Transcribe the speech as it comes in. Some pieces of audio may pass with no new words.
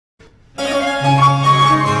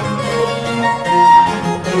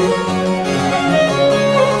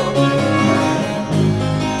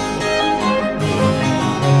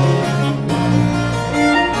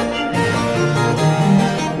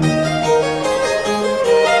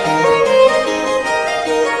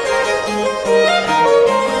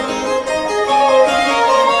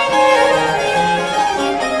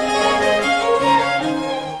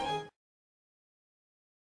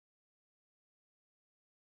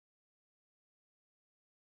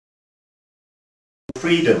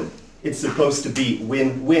freedom. It's supposed to be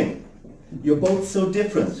win-win. You're both so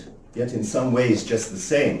different, yet in some ways just the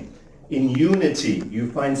same. In unity,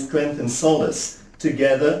 you find strength and solace.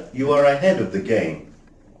 Together, you are ahead of the game.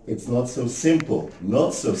 It's not so simple,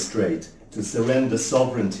 not so straight, to surrender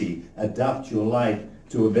sovereignty, adapt your life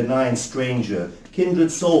to a benign stranger,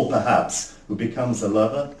 kindred soul perhaps, who becomes a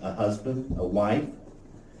lover, a husband, a wife.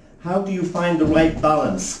 How do you find the right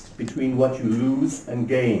balance between what you lose and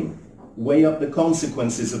gain? Weigh up the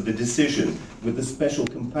consequences of the decision with the special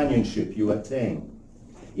companionship you attain.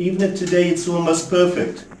 Even if today it's almost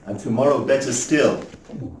perfect, and tomorrow better still,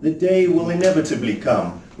 the day will inevitably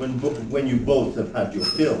come when you both have had your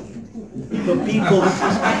fill.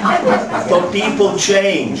 For people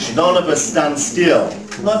change, none of us stand still,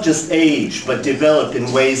 not just age, but develop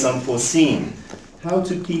in ways unforeseen. How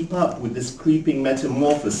to keep up with this creeping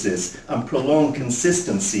metamorphosis and prolong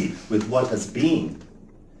consistency with what has been?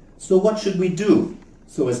 So what should we do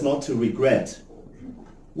so as not to regret?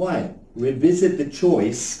 Why? Revisit the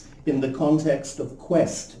choice in the context of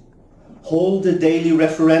quest. Hold a daily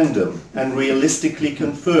referendum and realistically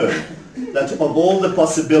confirm that of all the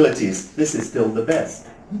possibilities, this is still the best.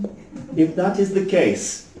 If that is the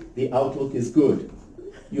case, the outlook is good.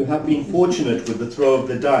 You have been fortunate with the throw of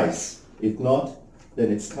the dice. If not,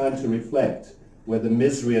 then it's time to reflect whether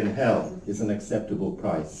misery and hell is an acceptable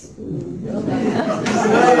price.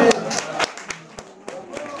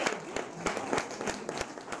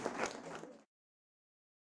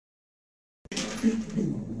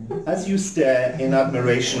 As you stare in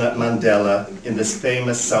admiration at Mandela in this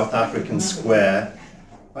famous South African square,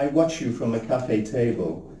 I watch you from a cafe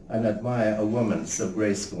table and admire a woman so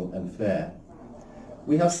graceful and fair.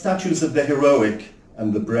 We have statues of the heroic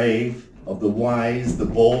and the brave, of the wise, the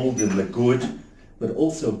bold and the good, but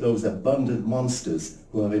also of those abundant monsters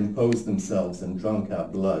who have imposed themselves and drunk our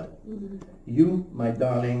blood. You, my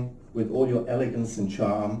darling, with all your elegance and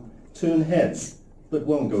charm, turn heads, but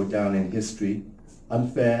won't go down in history.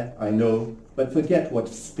 Unfair, I know, but forget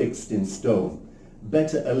what's fixed in stone.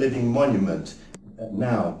 Better a living monument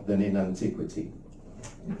now than in antiquity.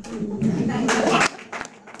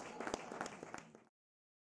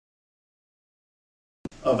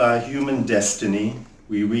 Of our human destiny,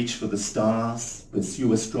 we reach for the stars,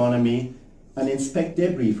 pursue astronomy, and inspect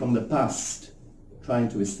debris from the past, trying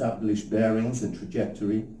to establish bearings and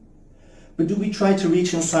trajectory. But do we try to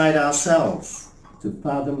reach inside ourselves, to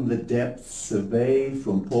fathom the depths, survey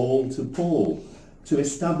from pole to pole, to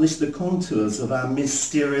establish the contours of our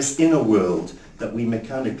mysterious inner world that we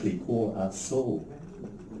mechanically call our soul?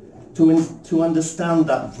 To understand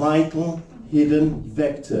that vital, hidden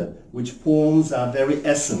vector which forms our very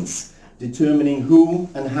essence, determining who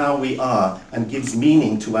and how we are and gives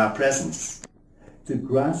meaning to our presence. To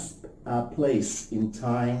grasp our place in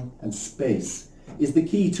time and space is the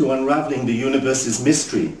key to unraveling the universe's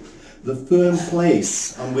mystery, the firm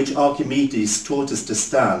place on which Archimedes taught us to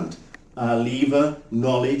stand, our lever,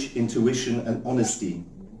 knowledge, intuition and honesty.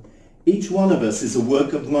 Each one of us is a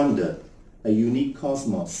work of wonder, a unique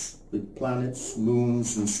cosmos with planets,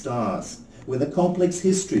 moons and stars, with a complex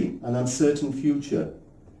history and uncertain future,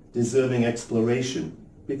 deserving exploration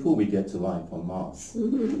before we get to life on Mars.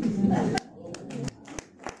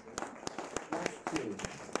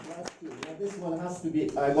 This one has to be,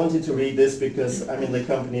 I wanted to read this because I'm in the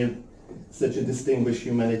company of such a distinguished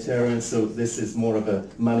humanitarian, so this is more of a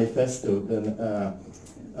manifesto than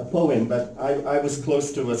a poem, but I was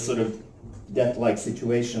close to a sort of death-like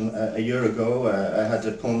situation a year ago. I had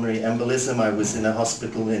a pulmonary embolism. I was in a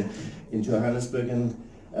hospital in Johannesburg, and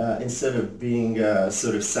instead of being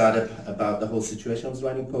sort of sad about the whole situation, I was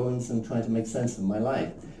writing poems and trying to make sense of my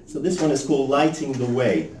life. So this one is called Lighting the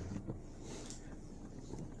Way.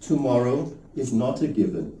 Tomorrow is not a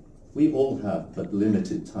given. We all have but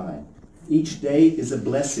limited time. Each day is a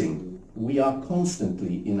blessing. We are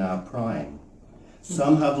constantly in our prime.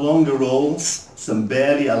 Some have longer roles, some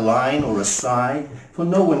barely a line or a sigh, for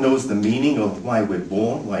no one knows the meaning of why we're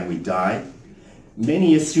born, why we die.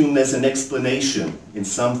 Many assume there's an explanation in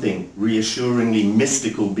something reassuringly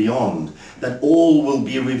mystical beyond, that all will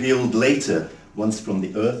be revealed later, once from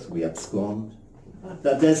the earth we abscond.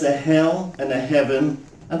 That there's a hell and a heaven,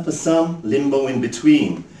 and for some, limbo in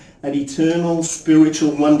between, an eternal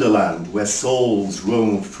spiritual wonderland where souls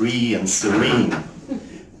roam free and serene.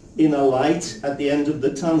 In a light at the end of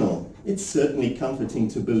the tunnel, it's certainly comforting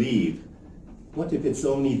to believe. What if it's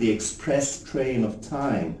only the express train of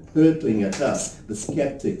time hurtling at us, the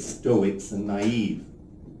skeptics, stoics, and naive?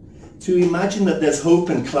 To imagine that there's hope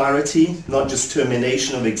and clarity, not just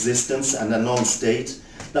termination of existence and a non-state,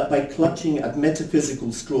 that by clutching at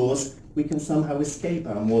metaphysical straws, we can somehow escape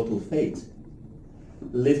our mortal fate.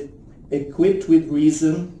 Equipped with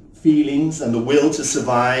reason, feelings, and the will to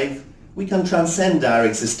survive, we can transcend our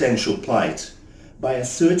existential plight. By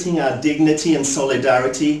asserting our dignity and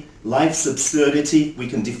solidarity, life's absurdity, we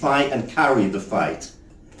can defy and carry the fight.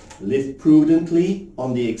 Live prudently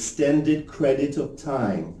on the extended credit of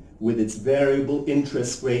time, with its variable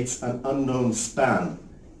interest rates and unknown span.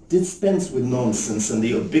 Dispense with nonsense and the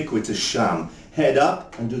ubiquitous sham. Head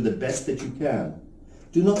up and do the best that you can.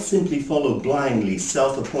 Do not simply follow blindly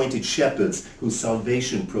self-appointed shepherds whose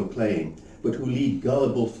salvation proclaim, but who lead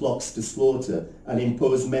gullible flocks to slaughter and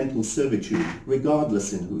impose mental servitude,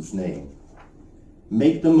 regardless in whose name.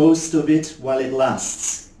 Make the most of it while it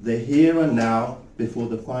lasts, the here and now before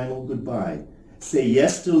the final goodbye. Say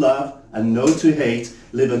yes to love and no to hate.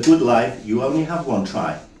 Live a good life, you only have one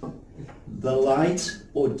try. The light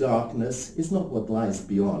or darkness is not what lies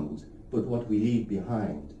beyond, but what we leave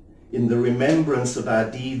behind, in the remembrance of our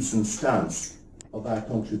deeds and stance, of our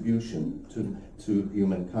contribution to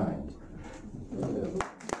humankind.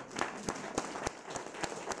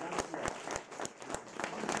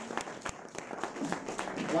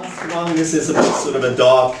 Last one, this is a sort of a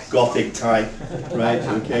dark Gothic type, right?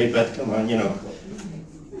 Okay, but come on, you know,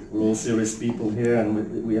 we're all serious people here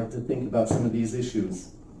and we have to think about some of these issues.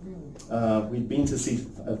 We've been to see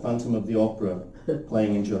Phantom of the Opera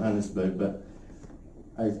playing in Johannesburg, but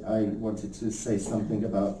I wanted to say something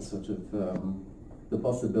about sort of the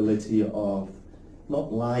possibility of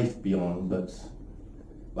not life beyond, but,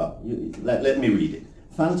 well, let me read it.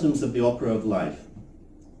 Phantoms of the Opera of Life.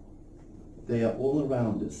 They are all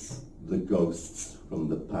around us, the ghosts from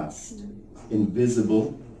the past,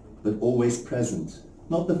 invisible but always present,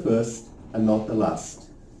 not the first and not the last.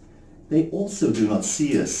 They also do not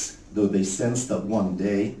see us, though they sense that one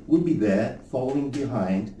day we'll be there, following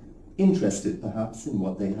behind, interested perhaps in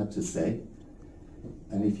what they had to say.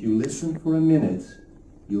 And if you listen for a minute,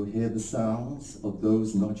 you'll hear the sounds of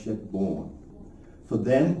those not yet born. For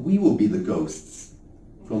them we will be the ghosts,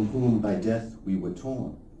 from whom by death we were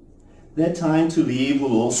torn. Their time to leave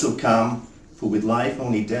will also come, for with life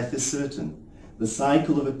only death is certain, the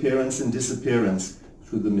cycle of appearance and disappearance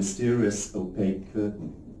through the mysterious opaque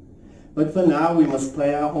curtain. But for now we must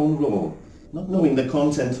play our own role, not knowing the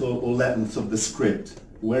content or length of the script,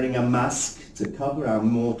 wearing a mask to cover our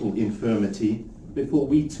mortal infirmity before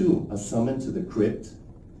we too are summoned to the crypt.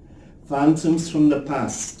 Phantoms from the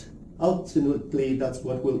past, ultimately that's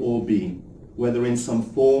what we'll all be, whether in some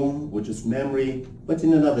form or just memory, but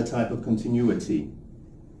in another type of continuity.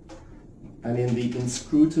 And in the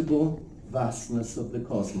inscrutable vastness of the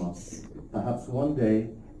cosmos, perhaps one day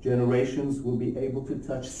generations will be able to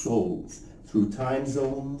touch souls through time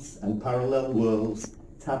zones and parallel worlds,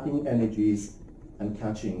 tapping energies and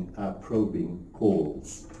catching our probing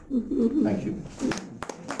calls. Thank you.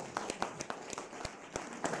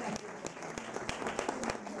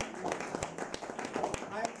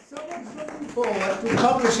 I'm so much looking forward to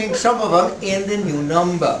publishing some of them in the new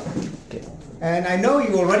number. And I know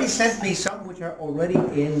you already sent me some which are already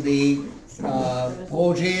in the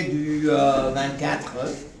Projet du 24.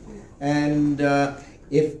 And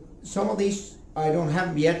if some of these I don't have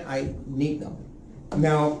them yet, I need them.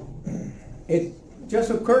 Now, it just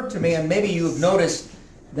occurred to me, and maybe you've noticed,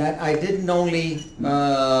 that I didn't only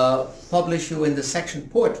publish you in the section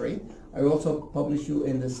poetry, I also publish you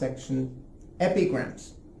in the section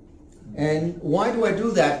epigrams. And why do I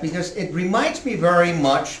do that? Because it reminds me very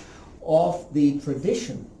much of the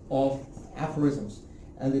tradition of aphorisms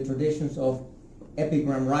and the traditions of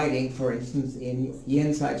epigram writing, for instance, in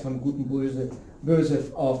Jenseits von Gut und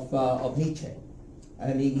Böse of Nietzsche.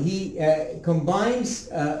 I mean, he combines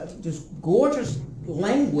just gorgeous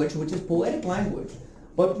language, which is poetic language,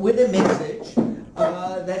 but with a message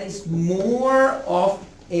that is more of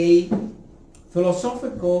a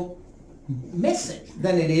philosophical message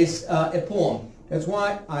than it is a poem. That's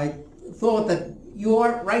why I thought that you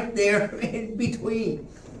are right there in between,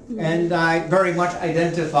 and I very much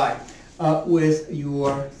identify with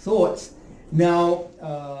your thoughts. Now,